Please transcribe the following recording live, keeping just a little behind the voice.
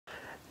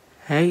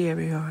Hey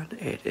everyone,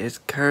 it is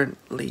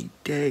currently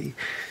day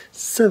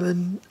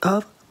 7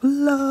 of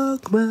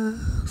Vlogmas.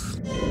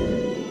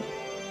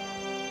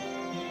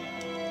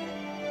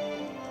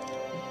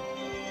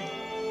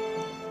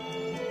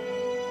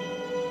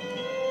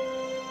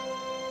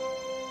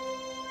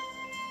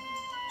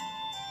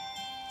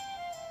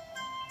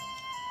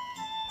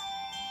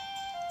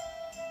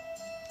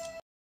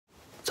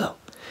 So,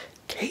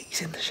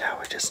 Katie's in the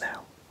shower just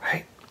now,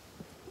 right?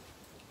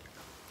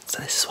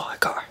 So this is what I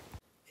got her.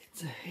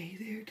 It's a Hey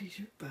There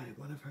t-shirt by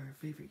one of her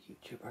favourite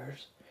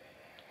YouTubers.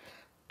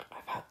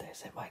 I've had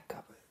this in my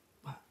cupboard,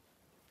 well,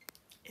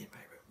 in my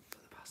room for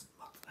the past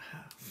month and a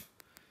half.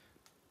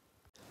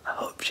 I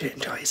hope she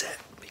enjoys it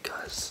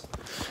because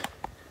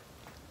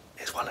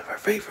it's one of her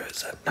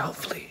favourites and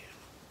hopefully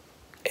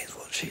it's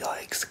what she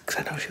likes,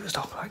 because I know she was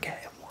talking about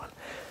getting one,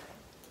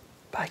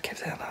 but I kept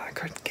saying that I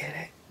couldn't get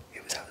it.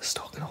 It was out of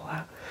stock and all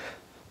that,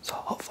 so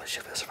hopefully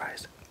she'll be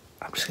surprised.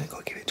 I'm just gonna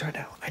go give it to her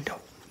now. I know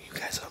you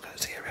guys are not gonna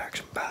see a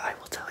reaction, but I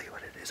will tell you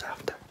what it is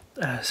after.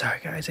 Sorry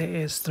guys, it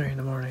is 3 in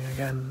the morning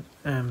again.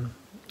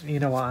 You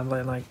know what, I'm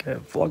like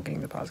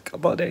vlogging the past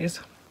couple of days.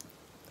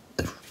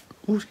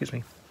 Oh, excuse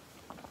me.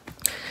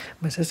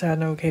 My sister had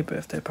an okay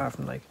birthday apart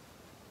from like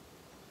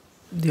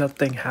the odd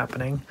thing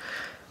happening.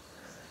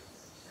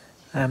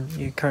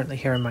 You're currently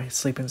hearing my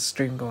sleeping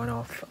stream going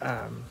off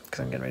because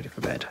I'm getting ready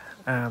for bed.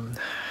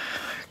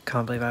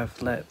 Can't believe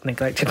I've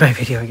neglected my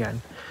video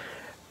again.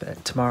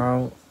 But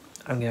tomorrow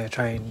I'm going to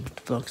try and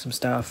vlog some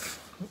stuff.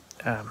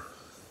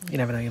 You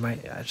never know, you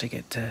might actually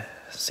get to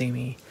see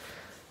me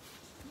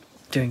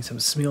doing some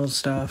smule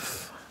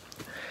stuff.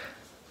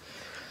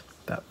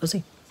 But we'll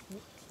see.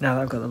 Now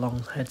that I've got the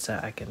long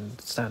headset, I can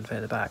stand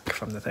further back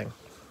from the thing.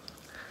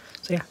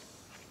 So yeah.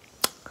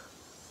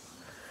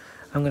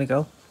 I'm going to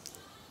go.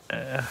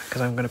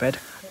 Because I'm going to bed,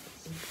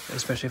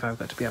 especially if I've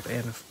got to be up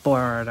in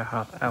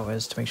 4.5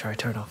 hours to make sure I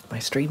turn off my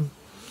stream.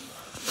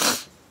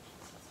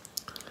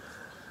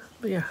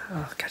 But yeah,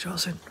 I'll catch you all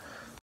soon.